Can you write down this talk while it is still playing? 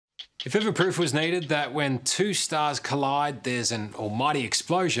If ever proof was needed that when two stars collide, there's an almighty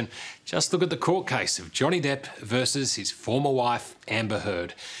explosion, just look at the court case of Johnny Depp versus his former wife, Amber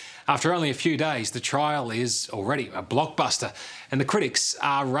Heard. After only a few days, the trial is already a blockbuster, and the critics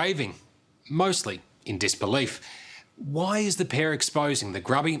are raving, mostly in disbelief. Why is the pair exposing the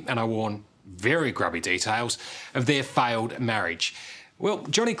grubby, and I warn, very grubby details of their failed marriage? Well,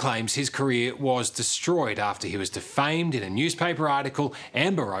 Johnny claims his career was destroyed after he was defamed in a newspaper article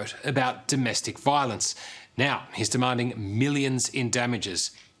Amber wrote about domestic violence. Now he's demanding millions in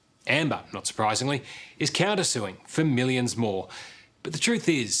damages. Amber, not surprisingly, is counter-suing for millions more. But the truth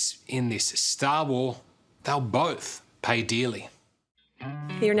is, in this star war, they'll both pay dearly.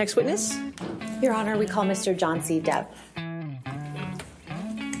 Your next witness? Your Honor, we call Mr. John C. Depp.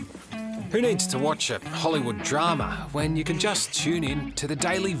 Who needs to watch a Hollywood drama when you can just tune in to the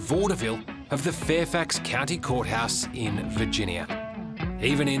daily vaudeville of the Fairfax County Courthouse in Virginia?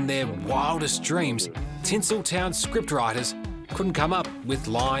 Even in their wildest dreams, Tinseltown scriptwriters couldn't come up with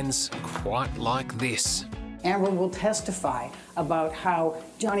lines quite like this. Amber will testify about how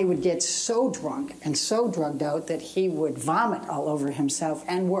Johnny would get so drunk and so drugged out that he would vomit all over himself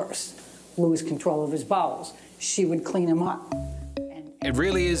and worse, lose control of his bowels. She would clean him up. It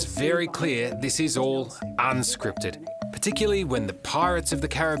really is very clear this is all unscripted, particularly when the Pirates of the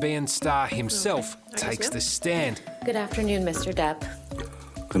Caribbean star himself takes the stand. Good afternoon, Mr. Depp.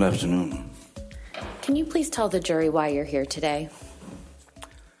 Good afternoon. Can you please tell the jury why you're here today?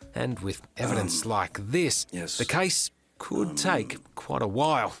 And with evidence like this, yes. The case could take quite a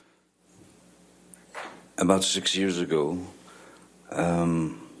while. About 6 years ago,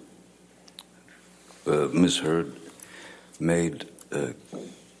 Ms. Heard made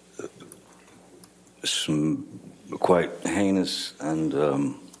some quite heinous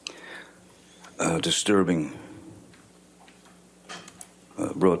and disturbing,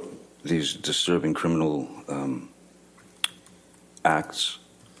 brought these disturbing criminal acts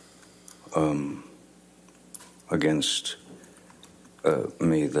against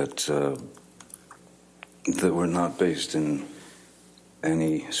me that were not based in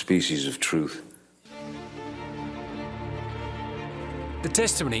any species of truth. The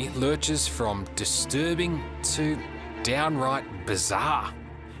testimony lurches from disturbing to downright bizarre.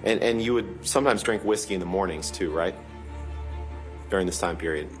 And you would sometimes drink whiskey in the mornings too, right? During this time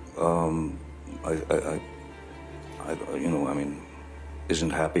period. Isn't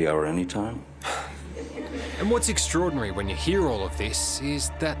happy hour any time? And what's extraordinary when you hear all of this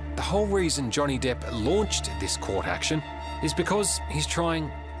is that the whole reason Johnny Depp launched this court action is because he's trying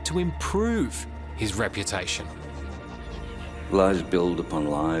to improve his reputation. Lies build upon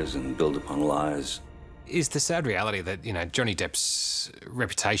lies and build upon lies. Is the sad reality that, Johnny Depp's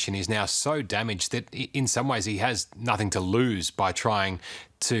reputation is now so damaged that in some ways he has nothing to lose by trying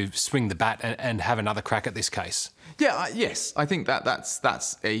to swing the bat and have another crack at this case? Yeah, yes, I think that's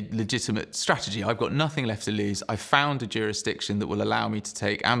a legitimate strategy. I've got nothing left to lose. I've found a jurisdiction that will allow me to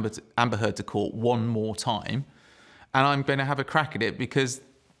take Amber Heard to court one more time, and I'm going to have a crack at it because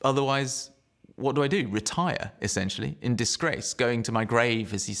otherwise, what do I do? Retire, essentially, in disgrace, going to my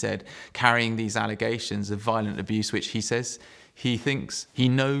grave, as he said, carrying these allegations of violent abuse, which he says he thinks he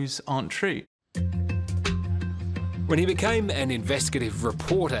knows aren't true. When he became an investigative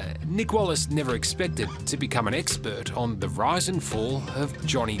reporter, Nick Wallace never expected to become an expert on the rise and fall of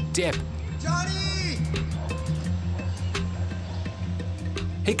Johnny Depp. Johnny!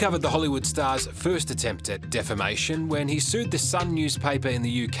 He covered the Hollywood star's first attempt at defamation when he sued the Sun newspaper in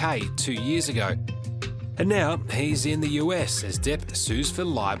the UK 2 years ago. And now he's in the US as Depp sues for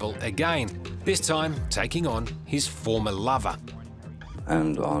libel again, this time taking on his former lover.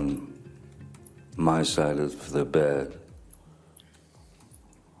 And on my side of the bed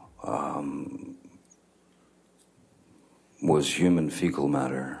was human fecal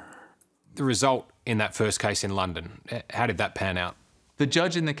matter. The result in that first case in London, how did that pan out? The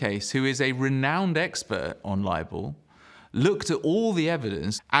judge in the case, who is a renowned expert on libel, looked at all the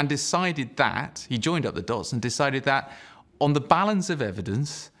evidence and decided that, he joined up the dots and decided that on the balance of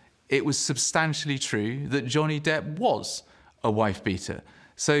evidence, it was substantially true that Johnny Depp was a wife beater.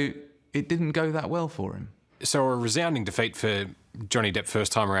 So it didn't go that well for him. So a resounding defeat for Johnny Depp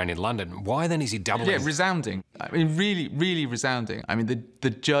first time around in London. Why then is he doubling? Yeah, resounding. I mean, really, really resounding. I mean, the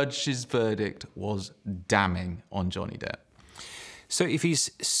judge's verdict was damning on Johnny Depp. So if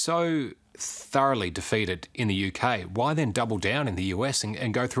he's so thoroughly defeated in the UK, why then double down in the US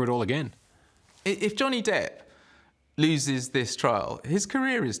and go through it all again? If Johnny Depp loses this trial, his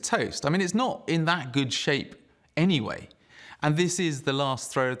career is toast. I mean, it's not in that good shape anyway. And this is the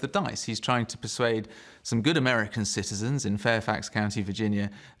last throw of the dice. He's trying to persuade some good American citizens in Fairfax County, Virginia,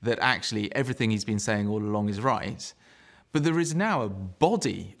 that actually everything he's been saying all along is right. But there is now a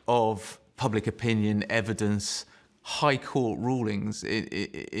body of public opinion, evidence, high court rulings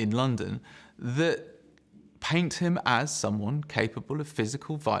in London that paint him as someone capable of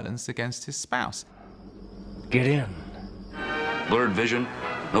physical violence against his spouse. Get in. Blurred vision,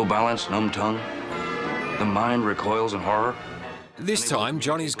 no balance, numb tongue. The mind recoils in horror. This time,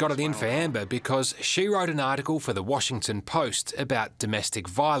 Johnny's got it in for Amber because she wrote an article for the Washington Post about domestic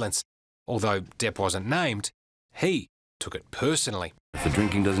violence. Although Depp wasn't named, he took it personally. If the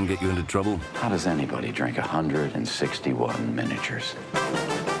drinking doesn't get you into trouble... How does anybody drink 161 miniatures?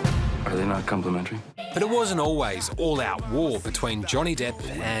 Are they not complimentary? But it wasn't always all-out war between Johnny Depp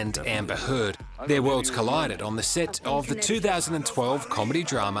and Amber Heard. Their worlds collided on the set of the 2012 comedy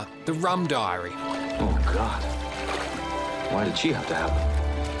drama The Rum Diary. Oh, God. Why did she have to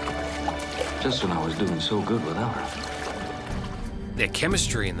happen? Just when I was doing so good without her. Their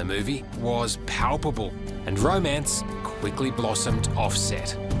chemistry in the movie was palpable, and romance quickly blossomed off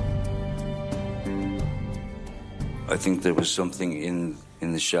set. I think there was something in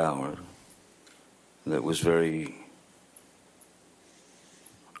the shower that was very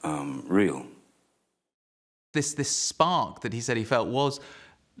real. This spark that he said he felt was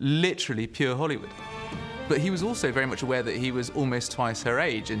literally pure Hollywood. But he was also very much aware that he was almost twice her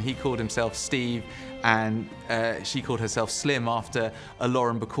age, and he called himself Steve and she called herself Slim after a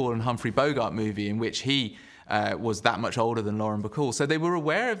Lauren Bacall and Humphrey Bogart movie in which he was that much older than Lauren Bacall. So they were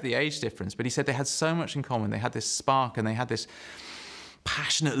aware of the age difference, but he said they had so much in common. They had this spark and they had this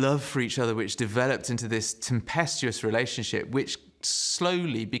passionate love for each other which developed into this tempestuous relationship which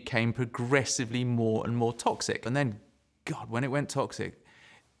slowly became progressively more and more toxic. And then, God, when it went toxic,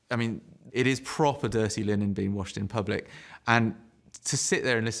 I mean, it is proper dirty linen being washed in public. And to sit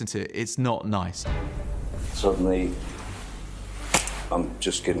there and listen to it, it's not nice. Suddenly, I'm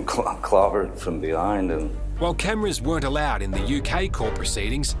just getting clobbered from behind and... While cameras weren't allowed in the UK court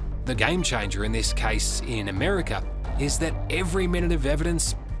proceedings, the game changer in this case in America is that every minute of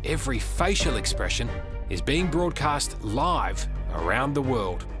evidence, every facial expression is being broadcast live around the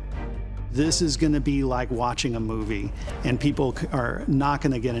world. This is going to be like watching a movie, and people are not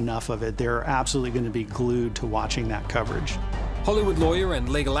going to get enough of it. They're absolutely going to be glued to watching that coverage. Hollywood lawyer and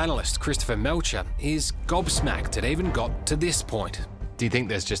legal analyst Christopher Melcher is gobsmacked it even got to this point. Do you think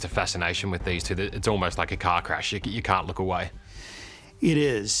there's just a fascination with these two? That it's almost like a car crash. You can't look away. It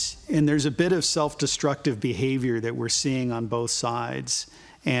is, and there's a bit of self-destructive behavior that we're seeing on both sides.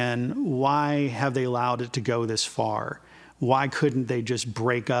 And why have they allowed it to go this far? Why couldn't they just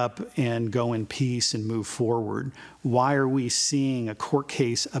break up and go in peace and move forward? Why are we seeing a court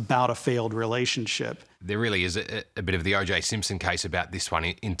case about a failed relationship? There really is a bit of the O.J. Simpson case about this one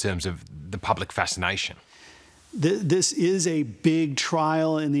in terms of the public fascination. This is a big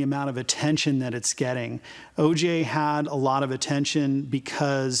trial in the amount of attention that it's getting. O.J. had a lot of attention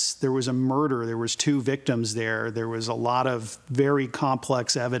because there was a murder. There was 2 victims there. There was a lot of very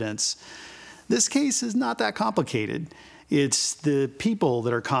complex evidence. This case is not that complicated. It's the people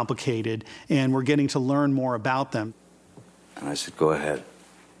that are complicated, and we're getting to learn more about them. And I said, go ahead,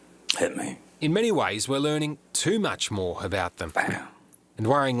 hit me. In many ways, we're learning too much more about them. Bam. And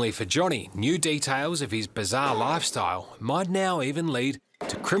worryingly for Johnny, new details of his bizarre lifestyle might now even lead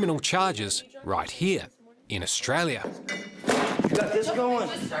to criminal charges right here in Australia. You got this going?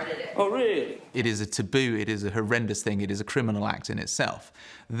 Oh, really? It is a taboo, it is a horrendous thing, it is a criminal act in itself.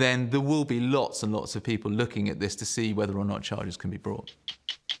 Then there will be lots and lots of people looking at this to see whether or not charges can be brought.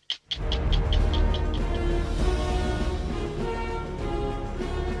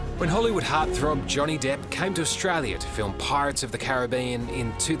 When Hollywood heartthrob Johnny Depp came to Australia to film Pirates of the Caribbean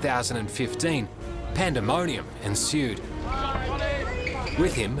in 2015, pandemonium ensued.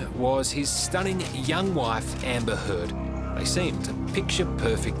 With him was his stunning young wife, Amber Heard. They seemed a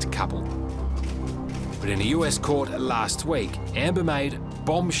picture-perfect couple. But in a US court last week, Amber made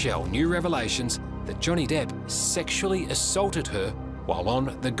bombshell new revelations that Johnny Depp sexually assaulted her while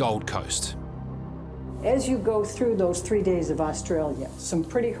on the Gold Coast. As you go through those 3 days of Australia, some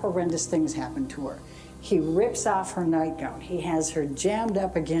pretty horrendous things happen to her. He rips off her nightgown. He has her jammed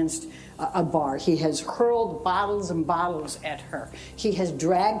up against a bar. He has hurled bottles and bottles at her. He has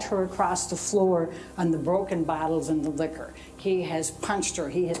dragged her across the floor on the broken bottles and the liquor. He has punched her.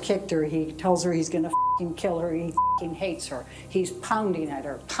 He has kicked her. He tells her he's going to f***ing kill her. He f***ing hates her. He's pounding at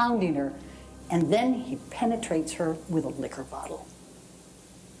her, pounding her, and then he penetrates her with a liquor bottle.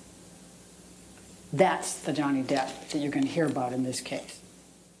 That's the Johnny Depp that you're going to hear about in this case.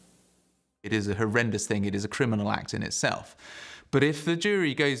 It is a horrendous thing. It is a criminal act in itself. But if the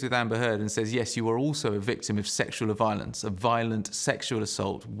jury goes with Amber Heard and says, yes, you are also a victim of sexual violence, a violent sexual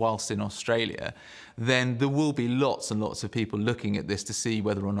assault whilst in Australia, then there will be lots and lots of people looking at this to see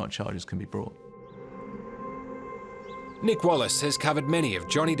whether or not charges can be brought. Nick Wallace has covered many of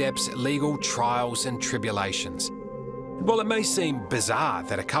Johnny Depp's legal trials and tribulations. While it may seem bizarre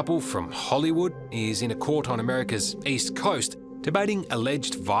that a couple from Hollywood is in a court on America's East Coast debating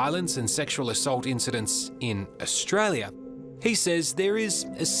alleged violence and sexual assault incidents in Australia, he says there is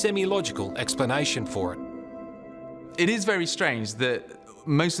a semi-logical explanation for it. It is very strange that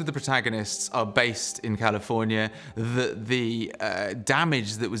most of the protagonists are based in California, that the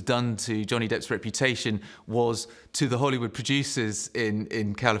damage that was done to Johnny Depp's reputation was to the Hollywood producers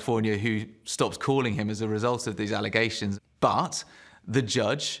in California who stopped calling him as a result of these allegations. But the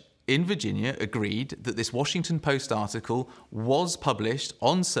judge in Virginia agreed that this Washington Post article was published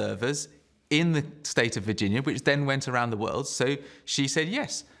on servers in the state of Virginia, which then went around the world. So she said,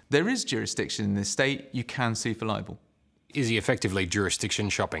 yes, there is jurisdiction in this state. You can sue for libel. Is he effectively jurisdiction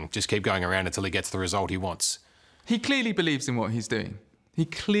shopping? Just keep going around until he gets the result he wants? He clearly believes in what he's doing. He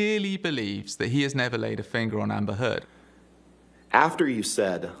clearly believes that he has never laid a finger on Amber Heard. After you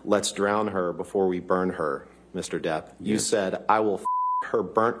said, let's drown her before we burn her, Mr. Depp, you said, I will her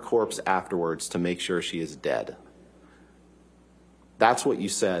burnt corpse afterwards to make sure she is dead. That's what you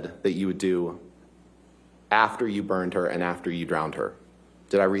said that you would do after you burned her and after you drowned her.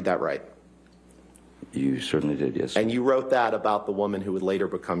 Did I read that right? You certainly did, yes. And you wrote that about the woman who would later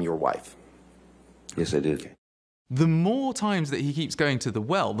become your wife? Yes, I did. The more times that he keeps going to the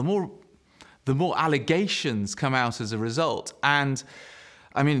well, the more allegations come out as a result. And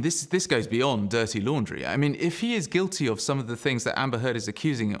I mean, this goes beyond dirty laundry. I mean, if he is guilty of some of the things that Amber Heard is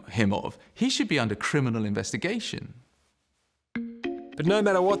accusing him of, he should be under criminal investigation. But no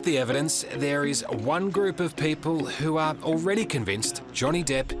matter what the evidence, there is one group of people who are already convinced Johnny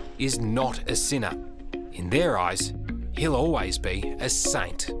Depp is not a sinner. In their eyes, he'll always be a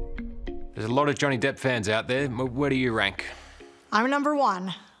saint. There's a lot of Johnny Depp fans out there. Where do you rank? I'm number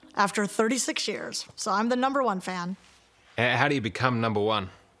one after 36 years, so I'm the number one fan. How do you become number one?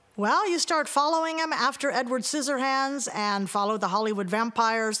 Well, you start following him after Edward Scissorhands and follow the Hollywood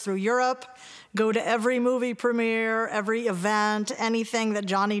vampires through Europe. Go to every movie premiere, every event, anything that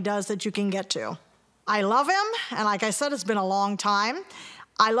Johnny does that you can get to. I love him, and like I said, it's been a long time.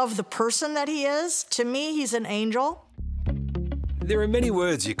 I love the person that he is. To me, he's an angel. There are many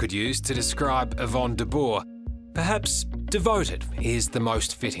words you could use to describe Yvonne de Boer. Perhaps devoted is the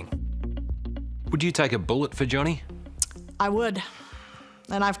most fitting. Would you take a bullet for Johnny? I would,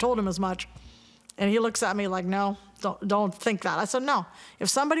 and I've told him as much. And he looks at me like, no, don't think that. I said, no. If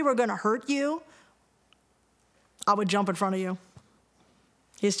somebody were going to hurt you, I would jump in front of you.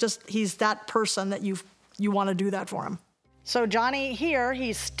 He's that person that you want to do that for him. So Johnny here,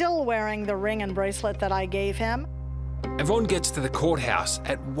 he's still wearing the ring and bracelet that I gave him. Yvonne gets to the courthouse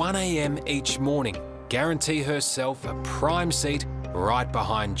at 1 a.m. each morning, guarantee herself a prime seat right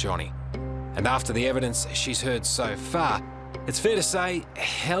behind Johnny. And after the evidence she's heard so far, it's fair to say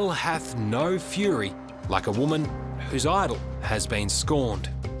hell hath no fury like a woman whose idol has been scorned.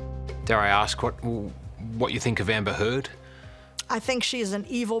 Dare I ask what you think of Amber Heard? I think she's an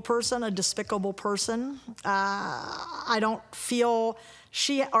evil person, a despicable person. I don't feel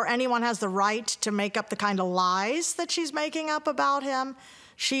she or anyone has the right to make up the kind of lies that she's making up about him.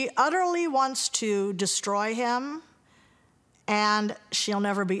 She utterly wants to destroy him, and she'll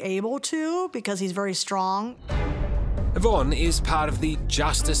never be able to because he's very strong. Yvonne is part of the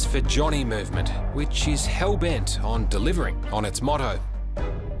Justice for Johnny movement, which is hell-bent on delivering on its motto.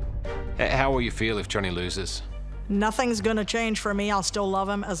 How will you feel if Johnny loses? Nothing's gonna change for me. I'll still love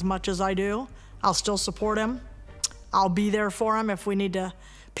him as much as I do. I'll still support him. I'll be there for him if we need to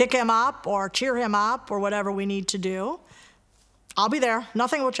pick him up or cheer him up or whatever we need to do. I'll be there.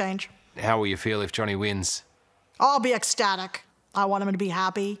 Nothing will change. How will you feel if Johnny wins? I'll be ecstatic. I want him to be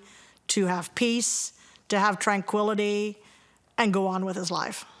happy, to have peace, to have tranquility, and go on with his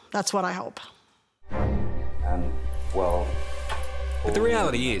life. That's what I hope. And, well... But the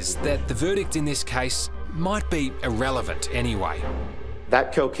reality is that the verdict in this case might be irrelevant anyway.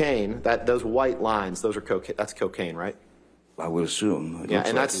 That cocaine, those white lines, those are cocaine. That's cocaine, right? I would assume. Yeah,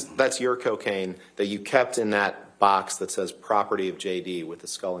 and that's your cocaine that you kept in that box that says property of JD with the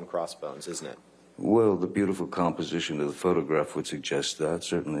skull and crossbones, isn't it? Well, the beautiful composition of the photograph would suggest that,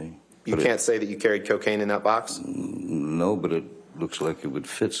 certainly. You can't say that you carried cocaine in that box? No, but it looks like it would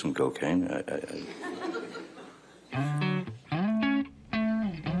fit some cocaine.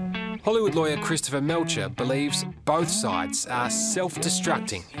 Hollywood lawyer Christopher Melcher believes both sides are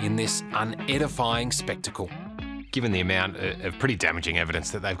self-destructing in this unedifying spectacle. Given the amount of pretty damaging evidence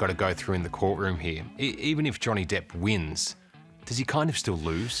that they've got to go through in the courtroom here, even if Johnny Depp wins, does he kind of still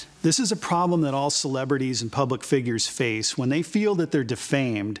lose? This is a problem that all celebrities and public figures face. When they feel that they're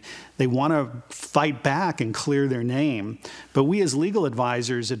defamed, they want to fight back and clear their name. But we as legal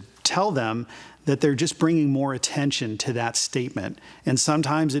advisors tell them that they're just bringing more attention to that statement. And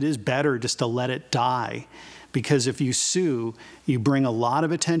sometimes it is better just to let it die. Because if you sue, you bring a lot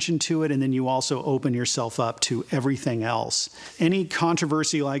of attention to it, and then you also open yourself up to everything else. Any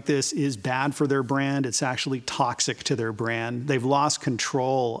controversy like this is bad for their brand. It's actually toxic to their brand. They've lost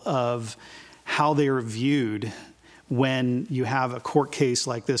control of how they are viewed when you have a court case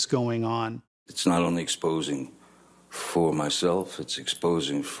like this going on. It's not only exposing for myself, it's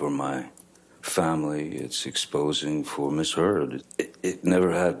exposing for my family, it's exposing for Miss Heard. It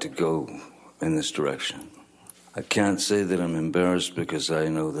never had to go in this direction. I can't say that I'm embarrassed because I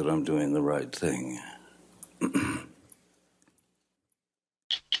know that I'm doing the right thing.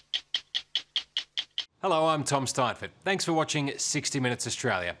 Hello, I'm Tom Steinfort. Thanks for watching 60 Minutes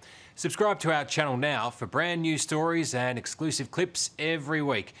Australia. Subscribe to our channel now for brand new stories and exclusive clips every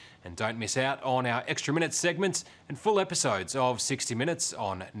week. And don't miss out on our Extra Minutes segments and full episodes of 60 Minutes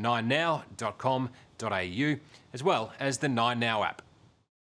on 9now.com.au, as well as the 9Now app.